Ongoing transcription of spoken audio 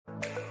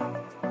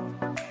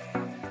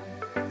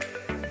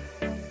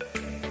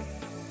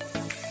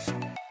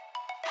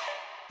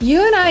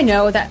You and I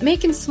know that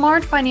making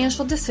smart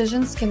financial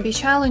decisions can be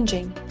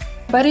challenging,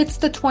 but it's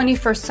the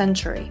 21st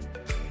century.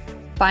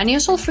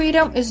 Financial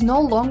freedom is no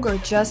longer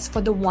just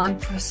for the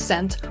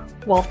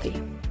 1%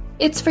 wealthy.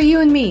 It's for you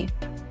and me,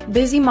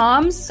 busy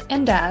moms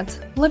and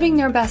dads living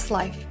their best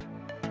life.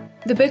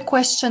 The big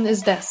question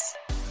is this: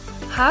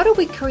 how do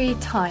we create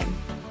time,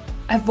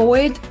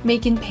 avoid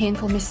making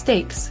painful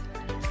mistakes,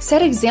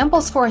 set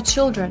examples for our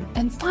children,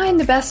 and find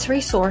the best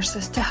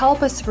resources to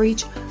help us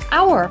reach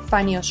our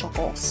financial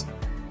goals?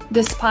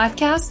 This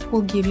podcast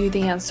will give you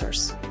the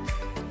answers.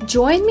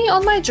 Join me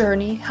on my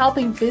journey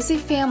helping busy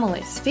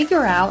families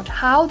figure out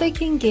how they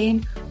can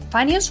gain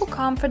financial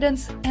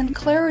confidence and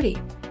clarity,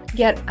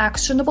 get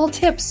actionable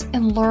tips,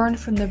 and learn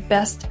from the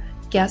best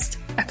guest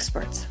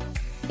experts.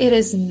 It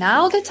is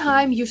now the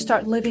time you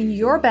start living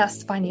your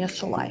best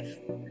financial life.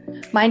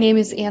 My name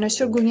is Anna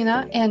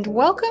Shurgunina, and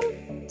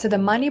welcome to the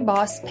Money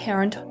Boss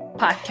Parent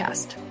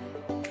Podcast.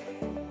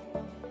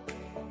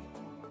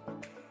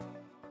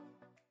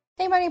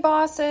 Hey, Money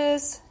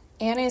Bosses!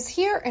 Anna is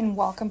here, and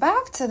welcome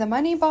back to the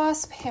Money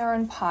Boss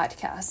Parent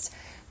Podcast.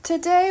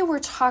 Today, we're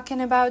talking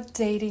about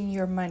dating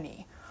your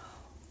money.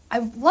 I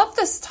love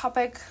this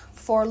topic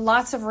for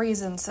lots of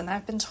reasons, and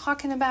I've been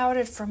talking about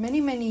it for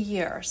many, many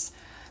years.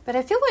 But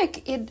I feel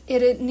like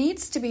it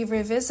needs to be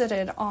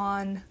revisited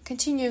on a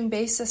continuing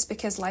basis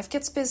because life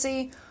gets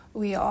busy.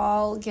 We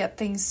all get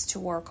things to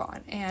work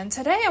on. And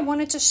today, I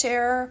wanted to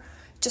share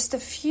just a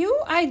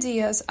few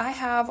ideas I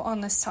have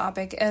on this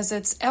topic as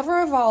it's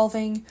ever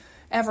evolving,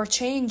 ever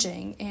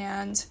changing.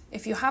 And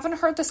if you haven't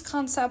heard this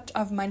concept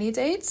of money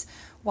dates,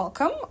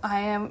 welcome.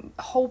 I am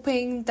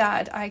hoping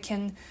that I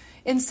can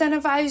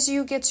incentivize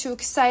you, get you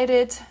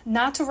excited,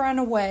 not to run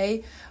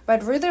away,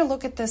 but really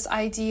look at this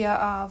idea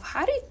of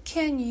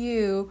can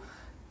you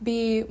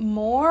be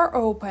more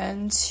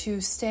open to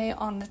stay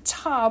on the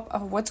top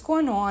of what's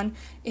going on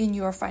in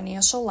your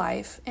financial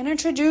life and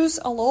introduce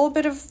a little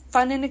bit of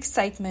fun and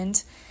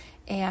excitement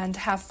and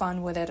have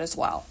fun with it as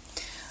well.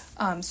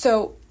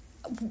 So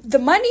the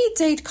money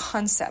date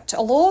concept,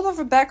 a little bit of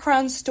a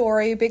background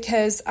story,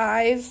 because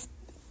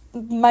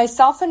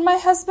myself and my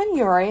husband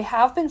Yuri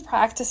have been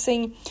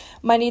practicing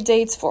money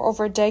dates for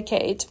over a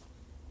decade,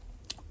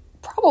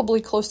 probably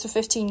close to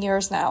 15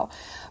 years now.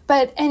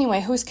 But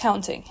anyway, who's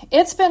counting?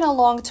 It's been a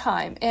long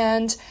time,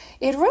 and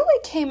it really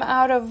came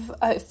out of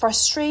a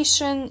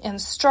frustration and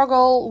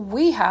struggle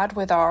we had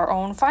with our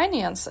own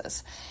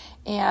finances.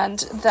 And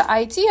the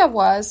idea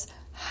was,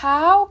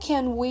 how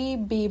can we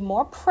be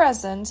more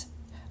present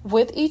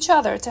with each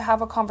other to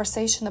have a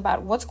conversation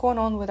about what's going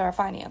on with our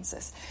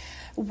finances?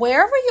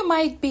 Wherever you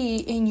might be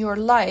in your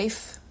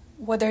life,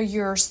 whether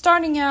you're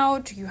starting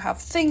out, you have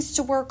things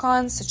to work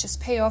on, such as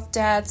pay off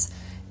debts,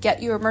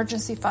 get your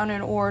emergency fund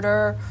in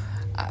order,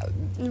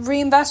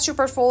 reinvest your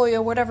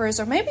portfolio, whatever it is,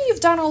 or maybe you've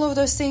done all of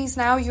those things,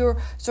 now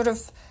you're sort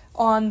of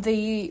on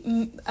the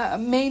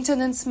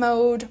maintenance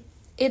mode.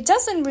 It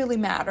doesn't really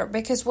matter,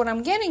 because what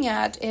I'm getting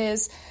at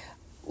is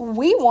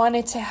we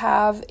wanted to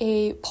have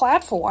a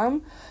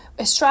platform,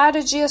 a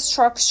strategy, a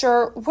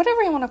structure,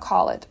 whatever you want to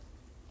call it,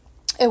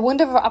 a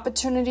window of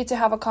opportunity to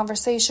have a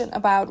conversation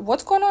about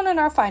what's going on in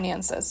our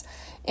finances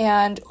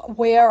and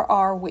where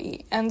are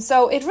we. And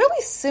so it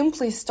really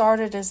simply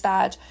started as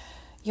that,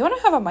 you want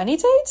to have a money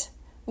date?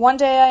 One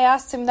day I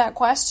asked him that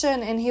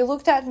question, and he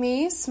looked at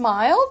me,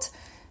 smiled,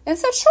 and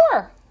said,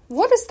 sure.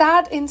 What does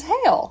that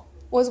entail?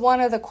 Was one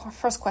of the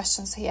first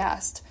questions he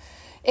asked.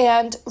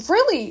 And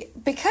really,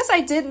 because I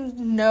didn't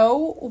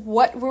know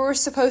what we were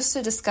supposed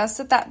to discuss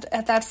at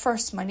that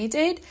first money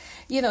date,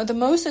 the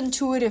most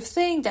intuitive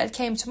thing that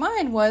came to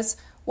mind was,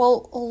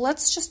 well,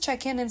 let's just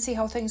check in and see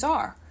how things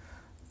are.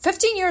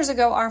 15 years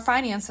ago, our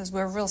finances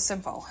were real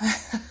simple.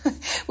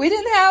 We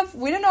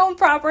didn't own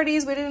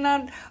properties, we did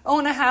not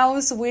own a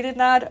house, we did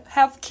not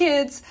have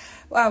kids.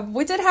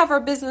 We did have our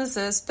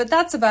businesses, but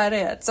that's about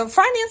it. So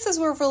finances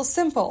were real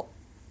simple.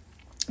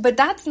 But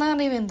that's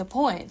not even the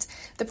point.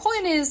 The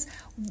point is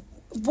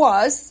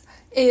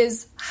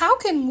how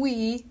can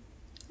we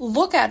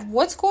look at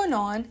what's going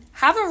on,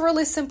 have a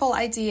really simple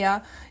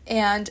idea,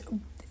 and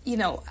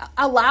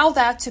allow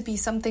that to be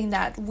something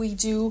that we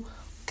do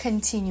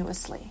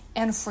continuously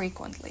and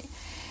frequently.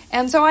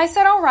 And so I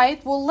said, all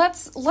right, well,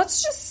 let's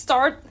just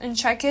start and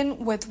check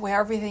in with where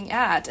everything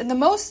at. And the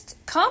most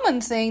common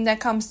thing that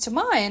comes to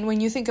mind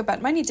when you think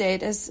about money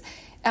date is,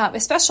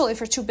 especially if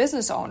you're two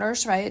business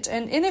owners, right?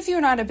 And if you're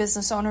not a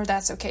business owner,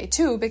 that's okay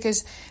too,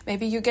 because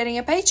maybe you're getting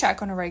a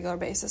paycheck on a regular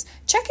basis.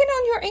 Check in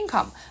on your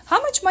income.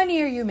 How much money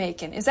are you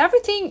making? Is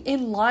everything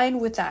in line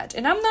with that?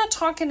 And I'm not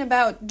talking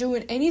about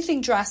doing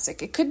anything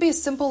drastic. It could be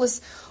as simple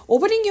as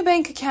opening your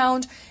bank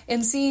account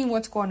and seeing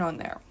what's going on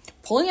there.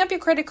 Pulling up your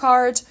credit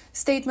card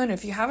statement,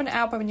 if you have an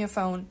app on your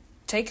phone,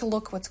 take a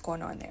look what's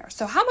going on there.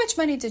 So how much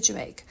money did you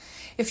make?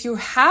 If you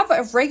have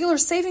a regular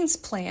savings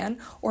plan,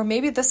 or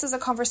maybe this is a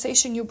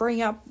conversation you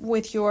bring up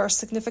with your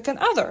significant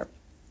other,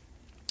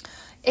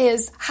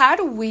 is how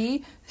do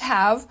we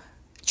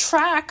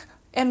track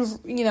and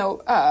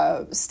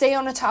stay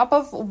on the top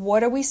of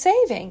what are we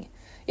saving?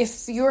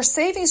 if your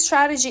saving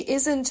strategy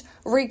isn't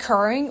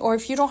recurring, or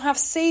if you don't have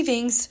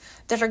savings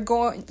that are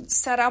going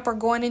set up or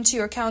going into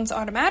your accounts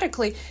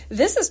automatically,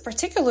 this is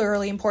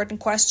particularly important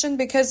question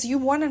because you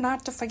want to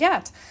not to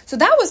forget. So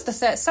that was the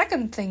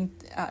second thing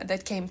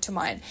that came to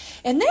mind.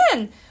 And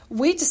then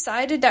we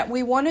decided that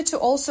we wanted to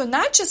also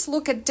not just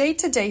look at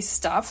day-to-day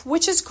stuff,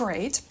 which is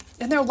great,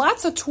 and there are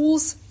lots of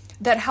tools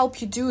that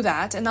help you do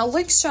that. And I'll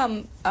link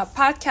some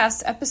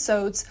podcast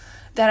episodes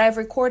that I've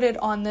recorded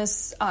on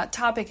this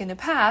topic in the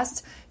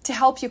past to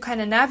help you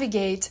kind of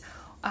navigate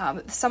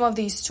some of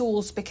these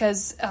tools,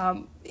 because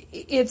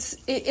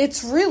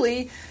it's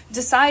really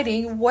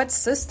deciding what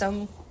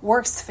system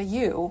works for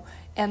you.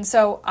 And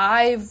so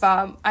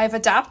I've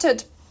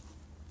adapted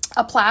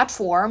a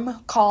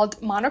platform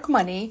called Monarch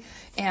Money,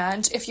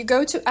 and if you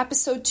go to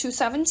episode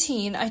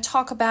 217, I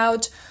talk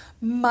about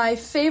my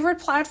favorite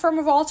platform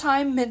of all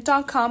time,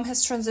 Mint.com,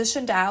 has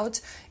transitioned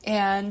out,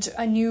 and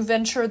a new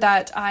venture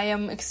that I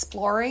am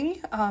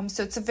exploring.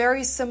 So it's a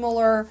very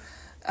similar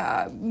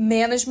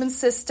management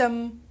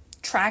system,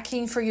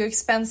 tracking for your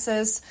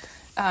expenses,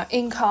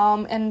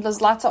 income, and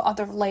there's lots of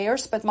other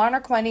layers. But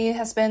Monarch Money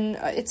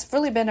it's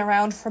really been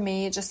around for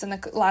me just in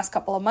the last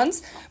couple of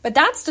months. But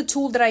that's the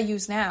tool that I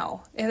use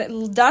now.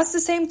 It does the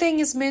same thing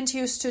as Mint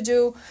used to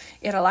do.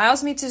 It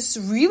allows me to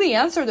really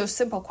answer those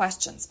simple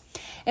questions.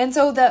 And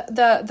so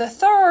the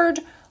third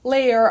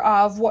layer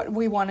of what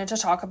we wanted to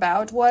talk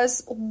about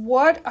was,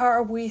 what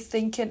are we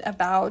thinking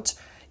about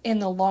in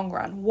the long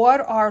run?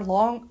 What are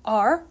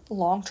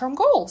long-term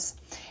goals?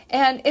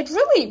 And it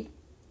really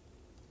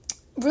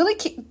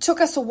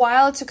took us a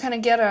while to kind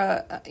of get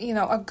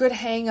a good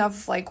hang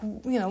of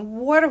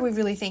what are we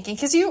really thinking?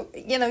 Because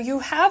you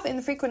have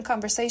infrequent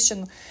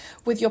conversation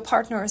with your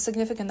partner or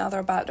significant other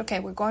about, okay,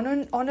 we're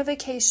going on a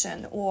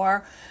vacation,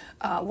 or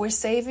we're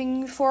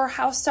saving for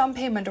house down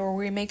payment, or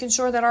we're making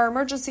sure that our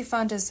emergency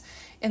fund is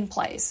in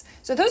place.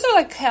 So those are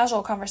like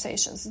casual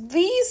conversations.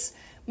 These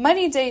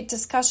money date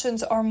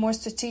discussions are more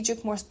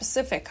strategic, more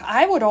specific.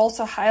 I would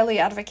also highly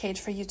advocate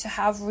for you to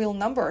have real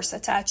numbers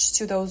attached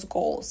to those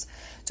goals.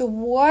 So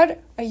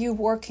what are you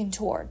working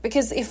toward?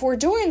 Because if we're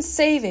doing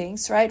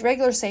savings, right,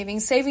 regular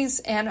savings,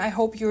 and I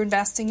hope you're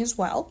investing as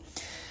well,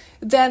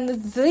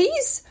 then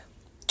these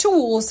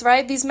tools,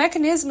 right, these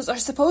mechanisms are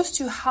supposed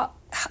to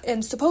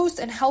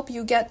help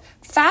you get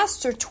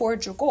faster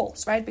towards your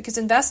goals, right? Because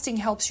investing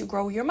helps you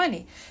grow your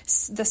money.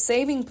 The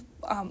saving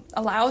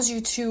allows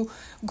you to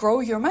grow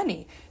your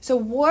money. So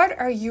what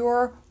are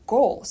your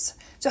goals?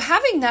 So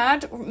having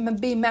that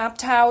be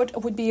mapped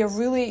out would be a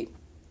really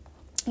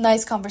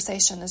nice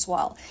conversation as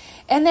well.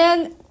 And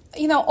then,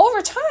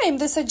 over time,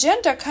 this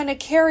agenda kind of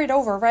carried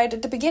over, right?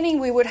 At the beginning,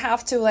 we would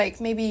have to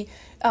maybe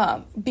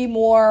be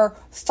more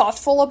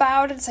thoughtful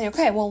about it and say,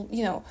 okay, well,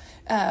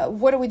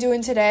 what are we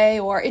doing today?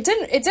 Or it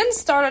didn't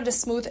start out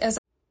as smooth as.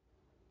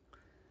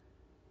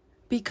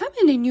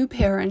 Becoming a new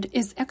parent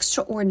is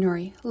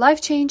extraordinary,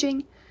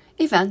 life-changing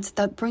event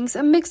that brings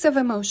a mix of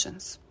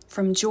emotions,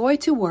 from joy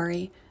to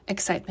worry,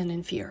 excitement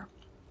and fear.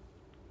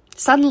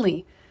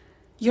 Suddenly,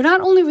 you're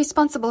not only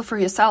responsible for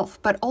yourself,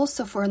 but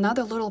also for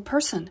another little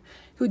person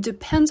who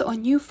depends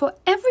on you for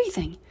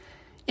everything.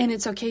 And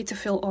it's okay to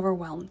feel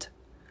overwhelmed.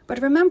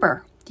 But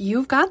remember,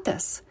 you've got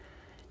this.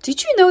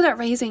 Did you know that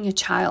raising a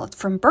child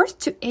from birth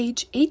to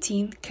age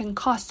 18 can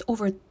cost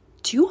over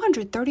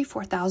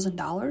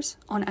 $234,000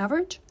 on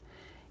average?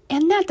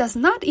 And that does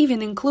not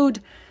even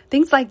include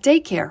things like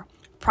daycare,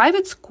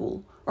 private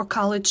school, or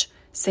college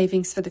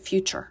savings for the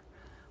future.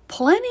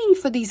 Planning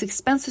for these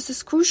expenses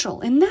is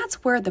crucial, and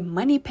that's where the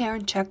Money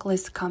Parent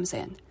Checklist comes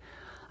in.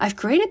 I've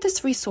created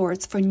this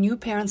resource for new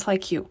parents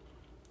like you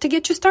to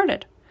get you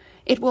started.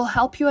 It will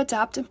help you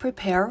adapt and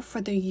prepare for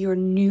your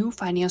new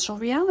financial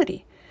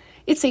reality.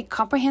 It's a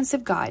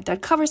comprehensive guide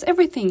that covers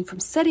everything from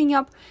setting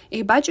up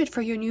a budget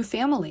for your new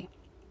family,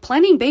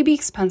 planning baby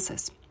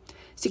expenses,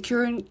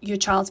 securing your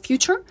child's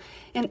future,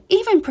 and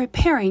even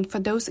preparing for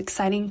those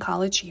exciting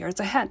college years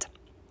ahead.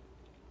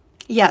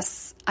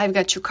 Yes, I've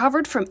got you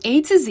covered from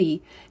A to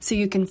Z, so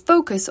you can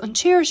focus on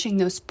cherishing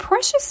those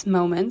precious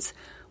moments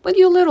with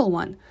your little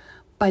one.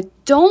 But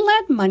don't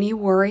let money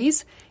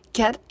worries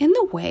get in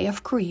the way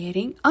of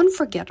creating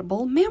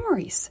unforgettable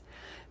memories.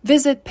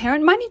 Visit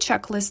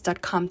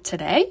parentmoneychecklist.com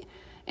today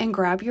and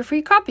grab your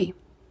free copy.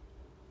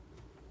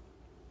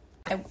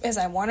 As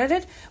I wanted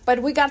it,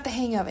 but we got the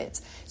hang of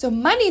it. So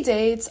money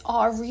dates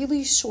are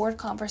really short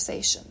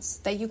conversations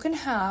that you can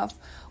have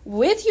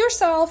with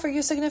yourself or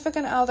your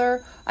significant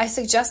other. I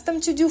suggest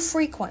them to do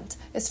frequent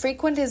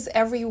as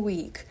every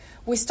week.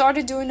 We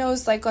started doing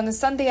those on a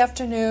Sunday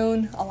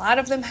afternoon. A lot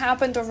of them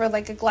happened over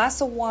a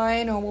glass of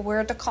wine, or we're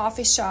at the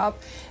coffee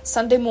shop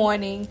Sunday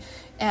morning,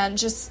 and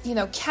just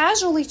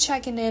casually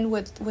checking in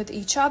with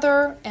each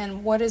other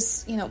and what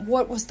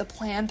was the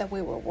plan that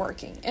we were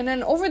working. And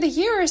then over the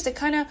years, it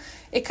kind of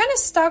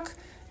stuck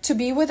to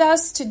be with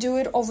us to do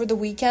it over the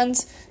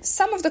weekends.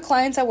 Some of the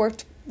clients I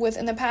worked with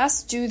in the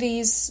past do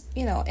these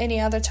any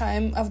other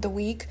time of the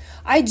week.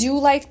 I do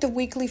like the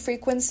weekly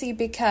frequency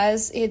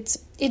because it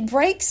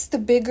breaks the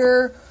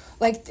bigger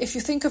like if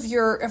you think of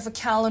a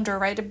calendar,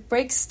 right, it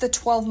breaks the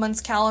 12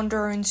 months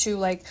calendar into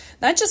like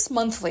not just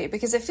monthly,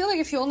 because I feel like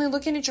if you're only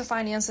looking at your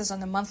finances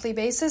on a monthly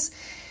basis,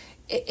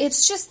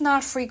 it's just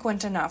not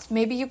frequent enough.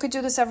 Maybe you could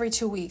do this every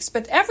 2 weeks,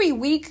 but every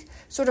week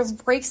sort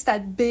of breaks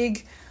that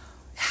big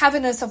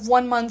heaviness of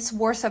 1 month's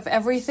worth of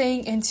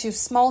everything into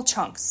small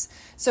chunks.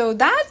 So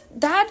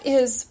that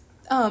is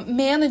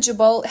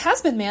manageable. It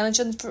has been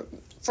manageable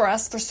for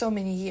us for so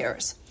many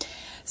years.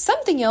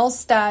 Something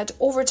else that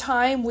over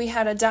time we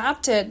had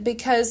adapted,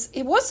 because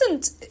it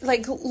wasn't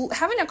like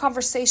having a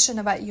conversation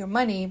about your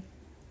money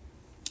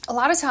a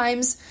lot of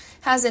times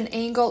has an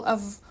angle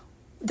of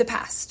the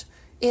past.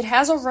 It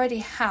has already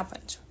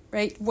happened,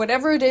 right?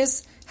 Whatever it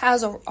is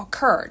has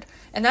occurred.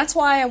 And that's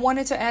why I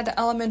wanted to add the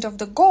element of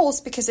the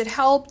goals, because it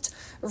helped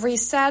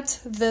reset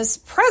this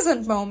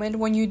present moment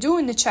when you're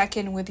doing the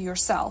check-in with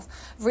yourself,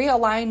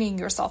 realigning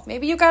yourself.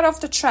 Maybe you got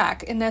off the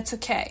track, and that's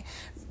okay.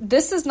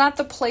 This is not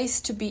the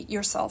place to beat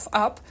yourself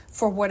up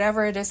for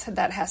whatever it is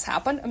that has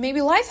happened.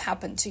 Maybe life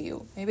happened to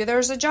you. Maybe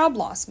there's a job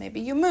loss. Maybe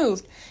you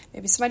moved.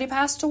 Maybe somebody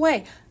passed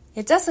away.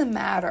 It doesn't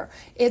matter.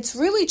 It's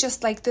really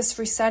just like this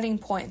resetting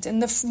point.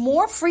 And the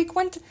more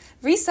frequent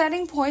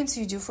resetting points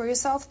you do for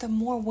yourself, the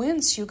more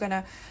wins you're going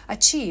to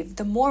achieve,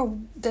 the more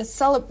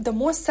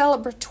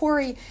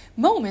celebratory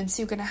moments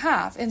you're going to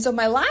have. And so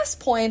my last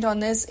point on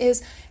this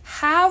is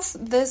have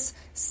this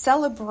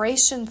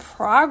celebration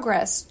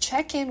progress.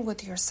 Check in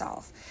with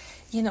yourself.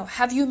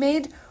 Have you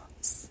made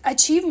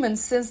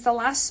achievements since the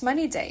last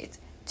money date?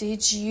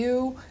 Did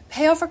you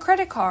pay off a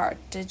credit card?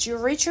 Did you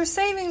reach your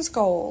savings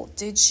goal?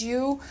 Did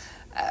you,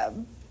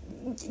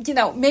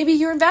 maybe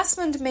your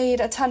investment made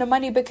a ton of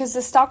money because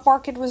the stock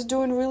market was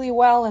doing really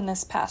well in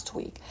this past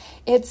week.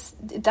 It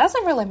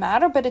doesn't really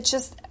matter, but it's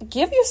just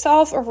give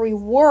yourself a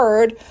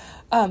reward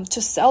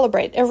to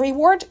celebrate. A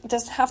reward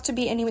doesn't have to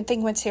be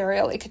anything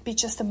material. It could be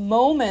just a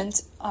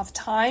moment of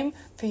time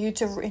for you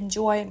to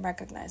enjoy and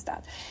recognize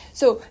that.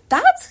 So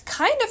that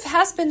kind of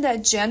has been the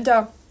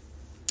agenda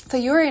for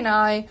Yuri and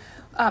I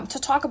to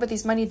talk about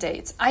these money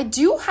dates. I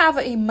do have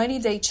a money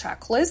date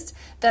checklist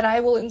that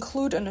I will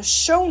include in the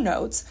show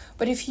notes,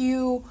 but if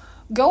you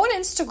go on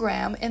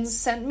Instagram and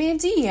send me a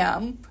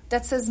DM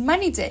that says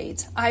money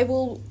date, I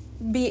will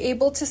be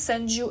able to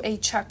send you a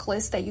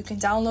checklist that you can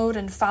download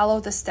and follow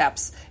the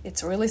steps.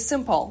 It's really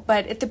simple,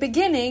 but at the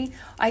beginning,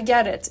 I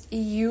get it.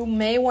 You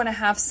may want to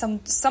have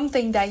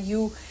something that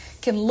you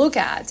can look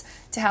at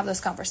to have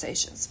those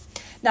conversations.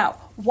 Now,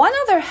 one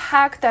other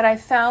hack that I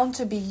found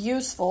to be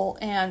useful,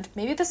 and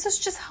maybe this is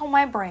just how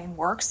my brain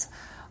works,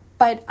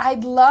 but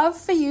I'd love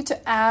for you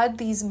to add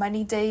these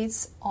money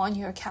dates on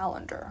your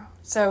calendar.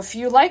 So if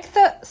you like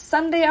the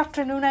Sunday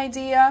afternoon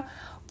idea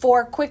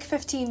for a quick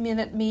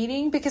 15-minute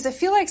meeting, because I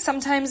feel like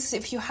sometimes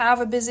if you have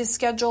a busy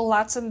schedule,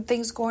 lots of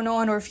things going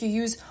on, or if you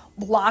use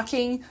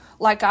blocking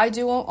like I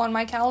do on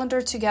my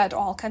calendar to get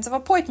all kinds of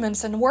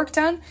appointments and work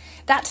done,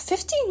 that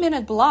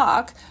 15-minute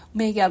block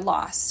may get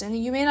lost and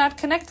you may not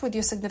connect with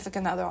your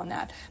significant other on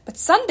that. But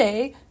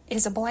Sunday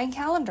is a blank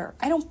calendar.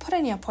 I don't put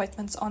any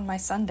appointments on my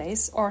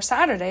Sundays or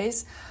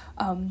Saturdays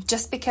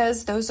just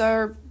because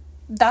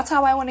that's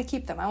how I want to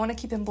keep them. I want to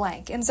keep them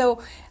blank. And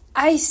so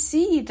I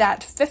see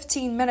that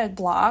 15-minute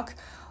block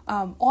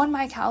on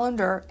my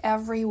calendar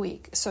every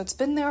week. So it's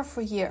been there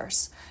for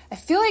years. I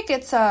feel like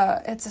it's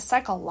a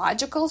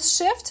psychological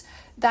shift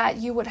that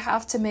you would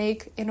have to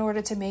make in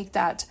order to make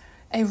that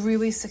a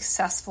really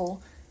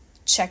successful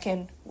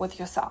check-in with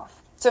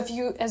yourself. So if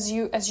you, as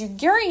you're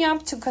gearing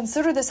up to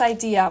consider this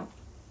idea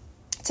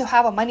to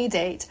have a money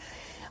date,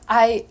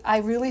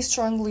 I really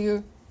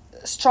strongly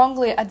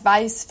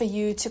advise for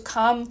you to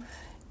come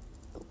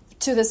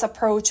to this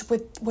approach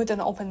with an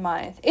open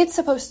mind. It's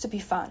supposed to be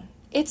fun.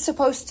 It's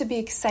supposed to be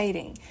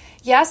exciting.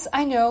 Yes,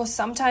 I know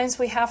sometimes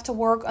we have to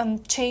work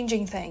on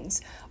changing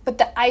things, but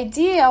the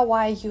idea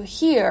why you're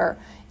here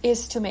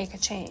is to make a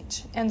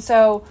change. And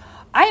so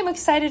I am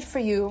excited for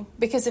you,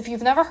 because if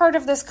you've never heard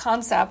of this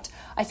concept,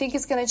 I think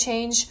it's going to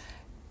change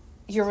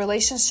your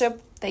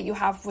relationship that you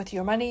have with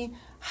your money,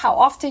 how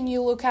often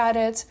you look at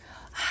it,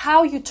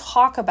 how you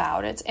talk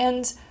about it,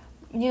 and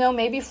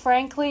maybe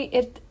frankly,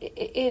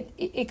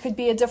 it could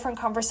be a different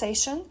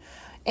conversation.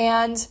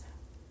 And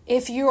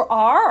if you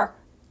are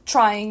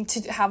trying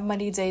to have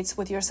money dates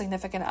with your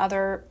significant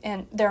other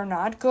and they're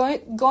not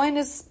going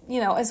as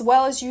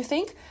well as you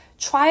think,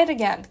 try it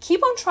again.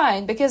 Keep on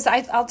trying, because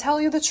I'll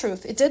tell you the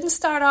truth. It didn't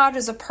start out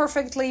as a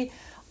perfectly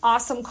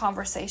awesome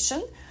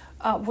conversation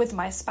with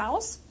my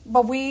spouse,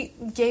 but we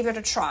gave it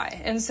a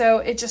try. And so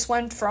it just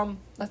went from,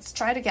 let's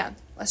try it again.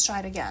 Let's try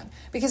it again.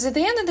 Because at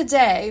the end of the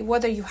day,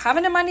 whether you're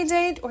having a money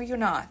date or you're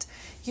not,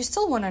 you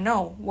still want to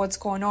know what's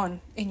going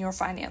on in your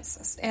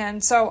finances.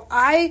 And so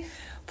I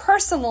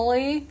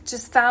personally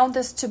just found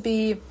this to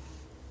be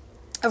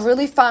a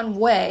really fun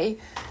way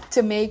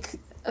to make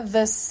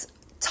this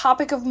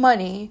topic of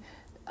money,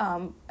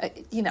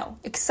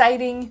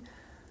 exciting,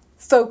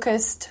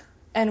 focused,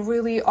 and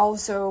really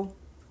also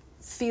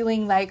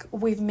feeling like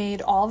we've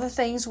made all the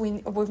things,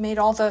 we've made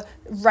all the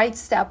right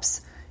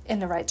steps in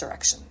the right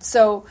direction.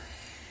 So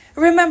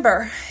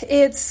Remember,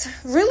 it's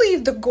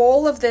really the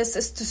goal of this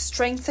is to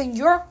strengthen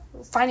your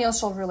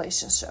financial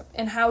relationship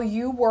and how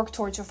you work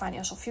towards your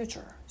financial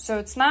future. So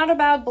it's not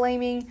about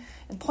blaming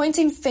and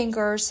pointing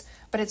fingers,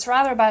 but it's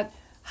rather about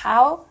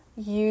how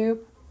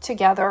you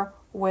together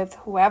with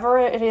whoever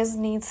it is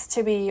needs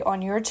to be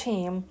on your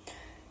team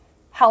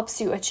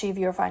helps you achieve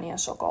your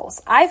financial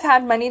goals. I've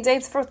had money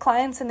dates for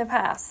clients in the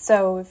past.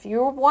 So if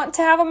you want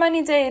to have a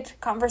money date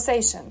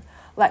conversation,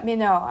 let me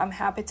know. I'm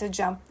happy to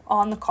jump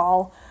on the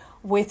call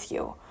with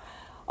you.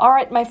 All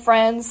right, my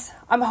friends,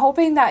 I'm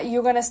hoping that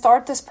you're going to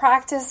start this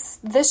practice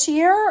this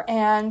year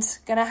and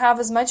going to have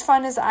as much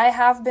fun as I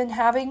have been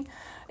having.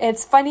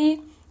 It's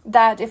funny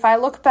that if I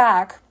look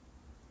back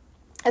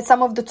at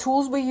some of the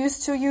tools we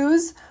used to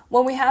use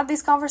when we had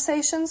these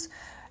conversations,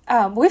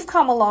 we've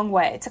come a long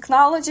way.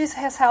 Technology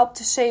has helped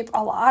to shape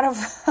a lot of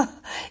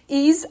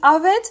ease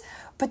of it,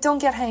 but don't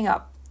get hung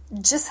up.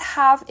 Just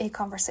have a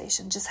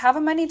conversation. Just have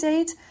a money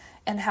date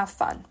and have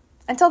fun.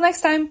 Until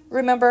next time,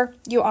 remember,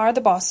 you are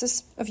the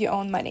bosses of your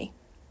own money.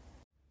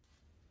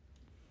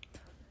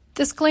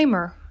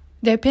 Disclaimer.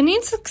 The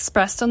opinions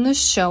expressed on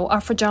this show are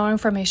for general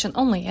information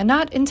only and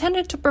not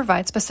intended to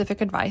provide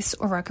specific advice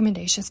or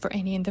recommendations for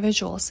any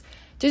individuals.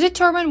 To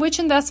determine which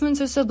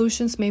investments or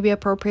solutions may be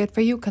appropriate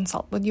for you,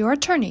 consult with your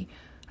attorney,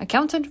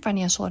 accountant,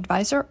 financial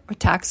advisor, or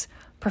tax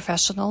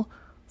professional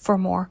for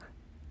more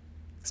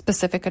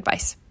specific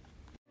advice.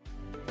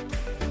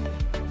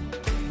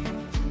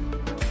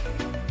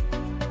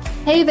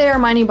 Hey there,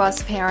 Money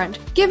Boss parent,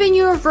 giving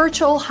you a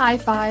virtual high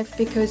five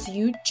because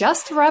you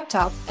just wrapped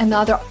up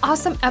another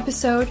awesome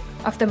episode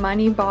of the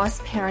Money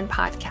Boss Parent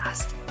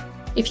Podcast.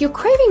 If you're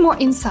craving more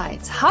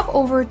insights, hop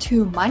over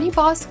to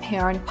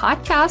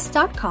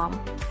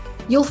moneybossparentpodcast.com.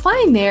 You'll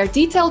find there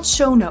detailed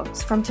show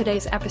notes from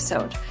today's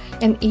episode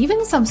and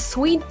even some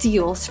sweet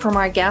deals from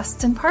our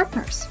guests and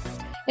partners.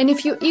 And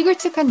if you're eager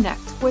to connect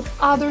with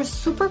other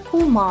super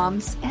cool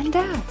moms and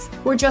dads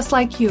who are just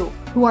like you,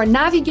 who are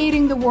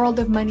navigating the world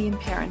of money and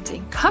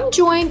parenting, come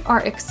join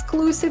our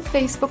exclusive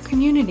Facebook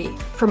community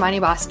for Money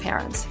Boss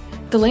Parents.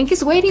 The link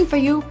is waiting for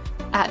you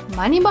at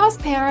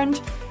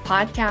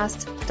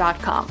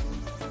moneybossparentpodcast.com.